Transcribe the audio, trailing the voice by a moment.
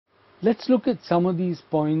Let's look at some of these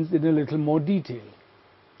points in a little more detail.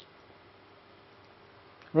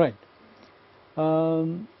 Right.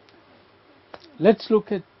 Let's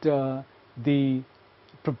look at the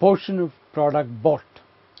proportion of product bought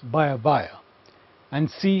by a buyer and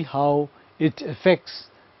see how it affects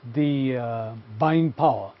the buying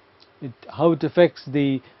power, how it affects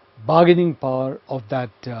the bargaining power of that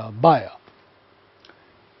buyer.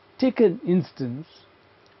 Take an instance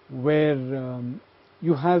where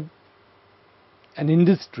you have an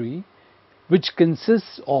industry which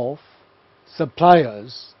consists of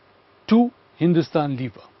suppliers to Hindustan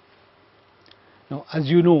Lever. Now, as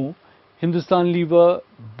you know, Hindustan Lever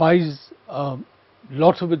buys a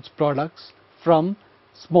lot of its products from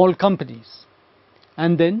small companies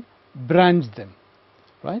and then brands them,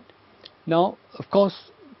 right? Now, of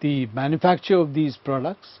course, the manufacture of these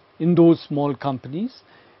products in those small companies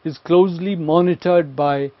is closely monitored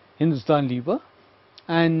by Hindustan Lever,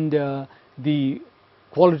 and the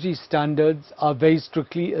quality standards are very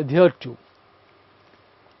strictly adhered to.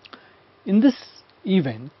 In this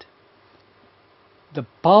event, the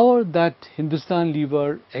power that Hindustan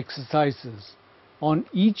Lever exercises on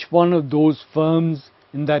each one of those firms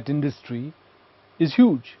in that industry is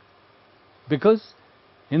huge, because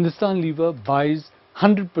Hindustan Lever buys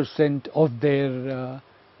 100% of their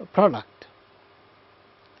product.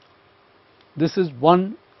 This is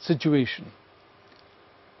one situation.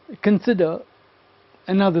 Consider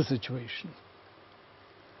another situation.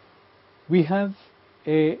 We have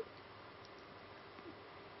a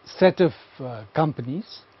set of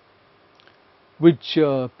companies which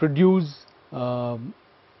produce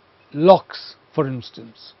locks, for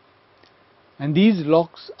instance, and these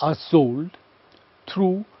locks are sold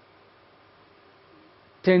through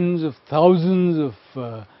tens of thousands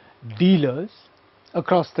of dealers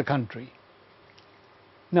across the country.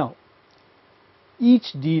 Now,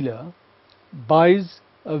 each dealer buys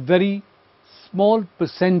a very small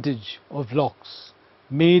percentage of locks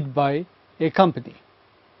made by a company.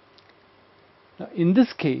 Now, in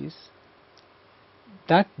this case,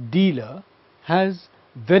 that dealer has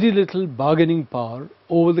very little bargaining power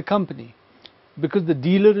over the company, because the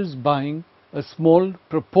dealer is buying a small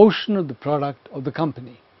proportion of the product of the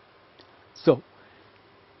company. So,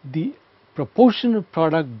 the proportion of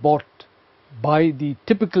product bought by the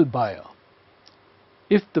typical buyer,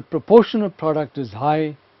 if the proportion of product is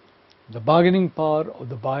high, the bargaining power of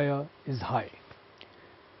the buyer is high.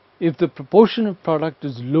 If the proportion of product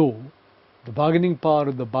is low, the bargaining power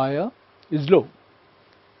of the buyer is low.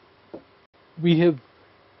 We have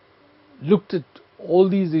looked at all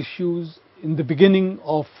these issues in the beginning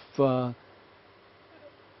of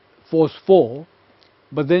Force 4,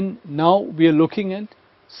 but then now we are looking at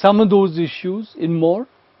some of those issues in more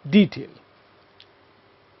detail.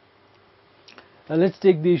 Now let's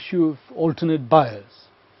take the issue of alternate buyers.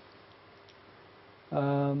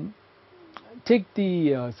 Take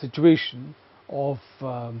the situation of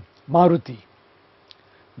Maruti,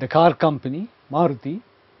 the car company Maruti,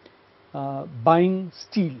 buying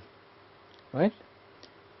steel, right?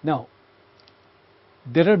 Now,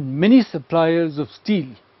 there are many suppliers of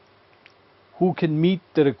steel who can meet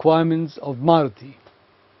the requirements of Maruti.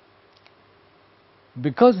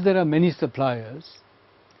 Because there are many suppliers,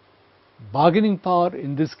 bargaining power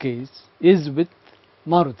in this case is with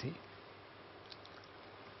Maruti.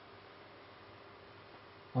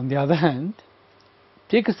 On the other hand,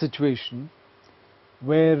 take a situation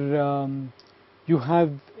where you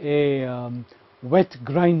have a wet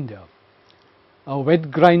grinder,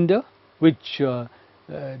 which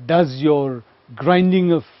does your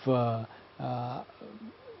grinding of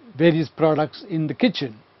various products in the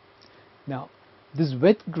kitchen. Now, this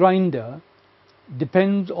wet grinder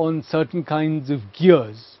depends on certain kinds of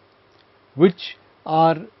gears which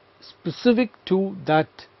are specific to that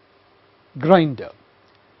grinder,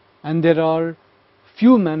 and there are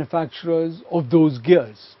few manufacturers of those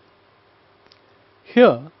gears.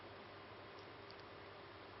 Here,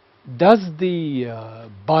 does the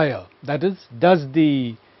buyer, that is, does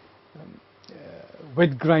the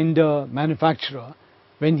wet grinder manufacturer,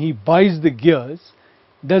 when he buys the gears,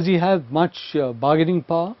 does he have much bargaining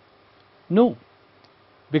power? No,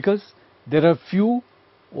 because there are few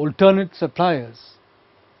alternate suppliers.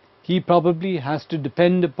 He probably has to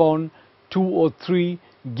depend upon 2 or 3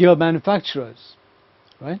 gear manufacturers,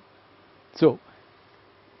 right? So,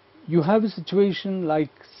 you have a situation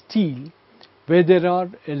like steel, where there are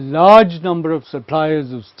a large number of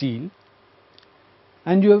suppliers of steel,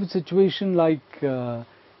 and you have a situation like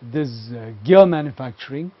this gear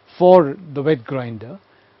manufacturing for the wet grinder,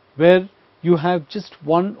 where you have just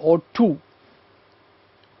 1 or 2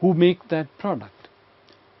 who make that product.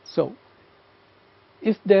 So,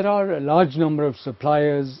 if there are a large number of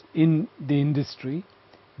suppliers in the industry,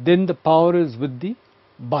 then the power is with the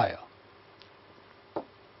buyer.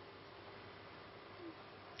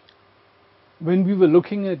 When we were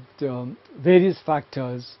looking at various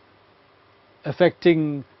factors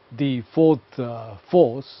affecting the fourth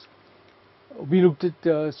force, we looked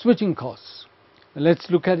at switching costs. Let's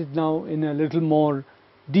look at it now in a little more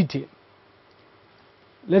detail.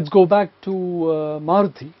 Let's go back to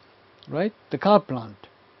Maruti, right, the car plant.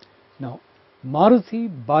 Now, Maruti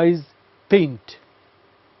buys paint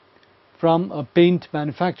from a paint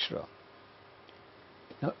manufacturer.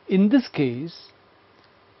 Now, in this case,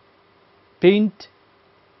 paint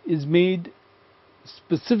is made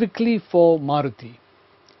specifically for Maruti,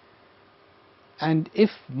 and if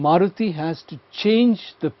Maruti has to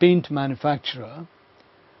change the paint manufacturer,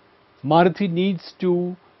 Maruti needs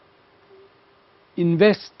to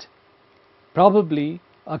invest probably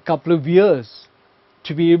a couple of years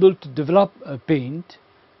to be able to develop a paint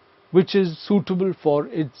which is suitable for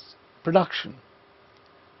its production.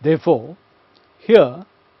 Therefore, here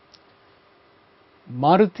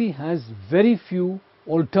Maruti has very few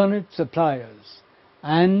alternate suppliers,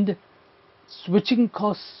 and switching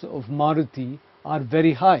costs of Maruti are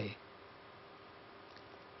very high.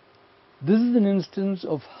 This is an instance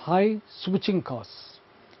of high switching costs,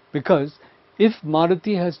 because if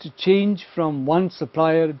Maruti has to change from one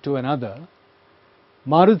supplier to another,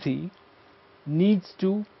 Maruti needs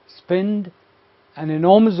to spend an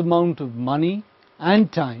enormous amount of money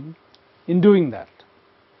and time in doing that.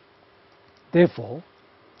 Therefore,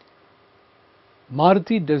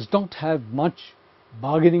 Maruti does not have much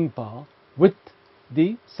bargaining power with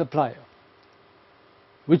the supplier,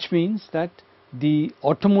 which means that the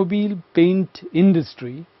automobile paint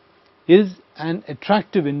industry is an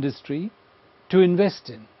attractive industry to invest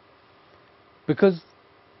in, because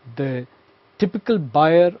the typical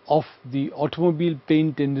buyer of the automobile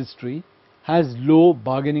paint industry has low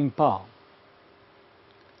bargaining power.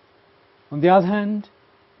 On the other hand,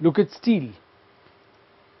 look at steel.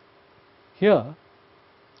 Here,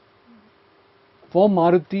 for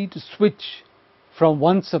Maruti to switch from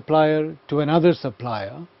one supplier to another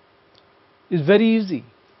supplier is very easy,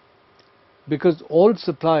 because all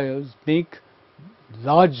suppliers make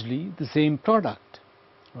largely the same product,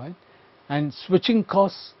 right? And switching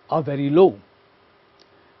costs are very low.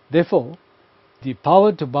 Therefore, the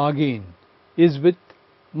power to bargain is with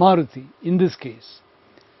Maruti in this case.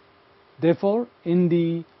 Therefore, in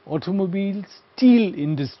the automobile steel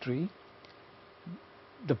industry,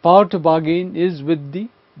 the power to bargain is with the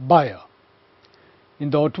buyer.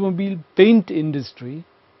 In the automobile paint industry,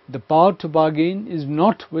 the power to bargain is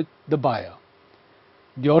not with the buyer.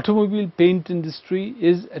 The automobile paint industry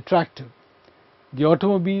is attractive. The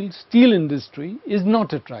automobile steel industry is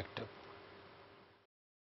not attractive.